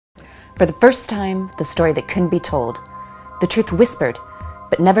For the first time, the story that couldn't be told, the truth whispered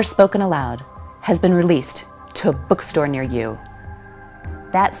but never spoken aloud, has been released to a bookstore near you.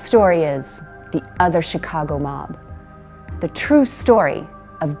 That story is The Other Chicago Mob, the true story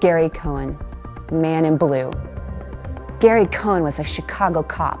of Gary Cohen, Man in Blue. Gary Cohen was a Chicago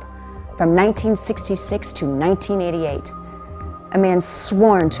cop from 1966 to 1988, a man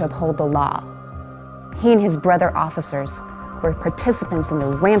sworn to uphold the law. He and his brother officers were participants in the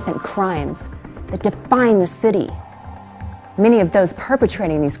rampant crimes that define the city. Many of those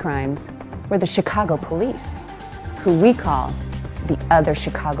perpetrating these crimes were the Chicago police, who we call the Other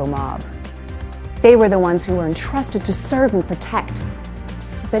Chicago Mob. They were the ones who were entrusted to serve and protect,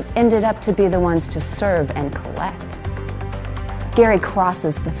 but ended up to be the ones to serve and collect. Gary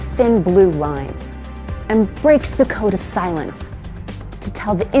crosses the thin blue line and breaks the code of silence to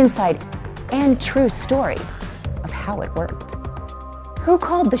tell the inside and true story of how it worked. Who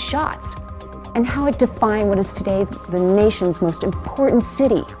called the shots and how it defined what is today the nation's most important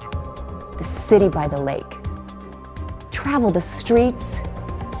city, the city by the lake. Travel the streets,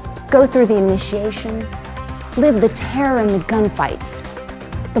 go through the initiation, live the terror and the gunfights,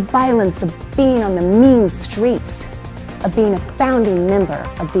 the violence of being on the mean streets, of being a founding member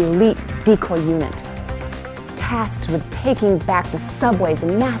of the elite decoy unit, tasked with taking back the subways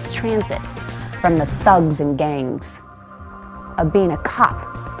and mass transit from the thugs and gangs, of being a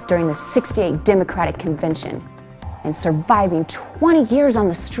cop during the '68 Democratic Convention and surviving 20 years on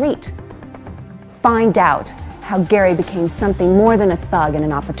the street. Find out how Gary became something more than a thug and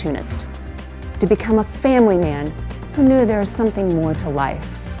an opportunist, to become a family man who knew there was something more to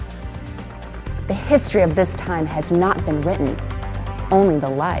life. The history of this time has not been written, only the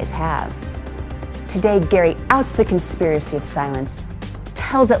lies have. Today, Gary outs the conspiracy of silence,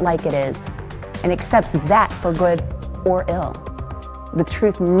 tells it like it is, and accepts that for good or ill. The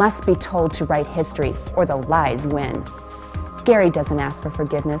truth must be told to write history, or the lies win. Gary doesn't ask for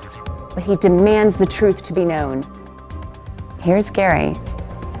forgiveness, but he demands the truth to be known. Here's Gary.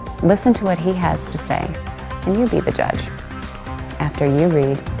 Listen to what he has to say, and you be the judge after you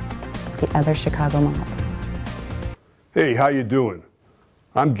read The Other Chicago Mob. Hey, how you doing?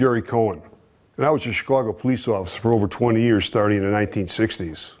 I'm Gary Cohen, and I was a Chicago police officer for over 20 years starting in the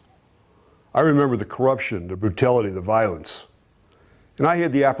 1960s. I remember the corruption, the brutality, the violence. And I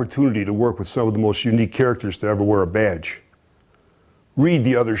had the opportunity to work with some of the most unique characters to ever wear a badge. Read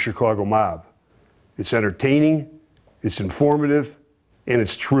The Other Chicago Mob. It's entertaining, it's informative, and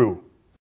it's true.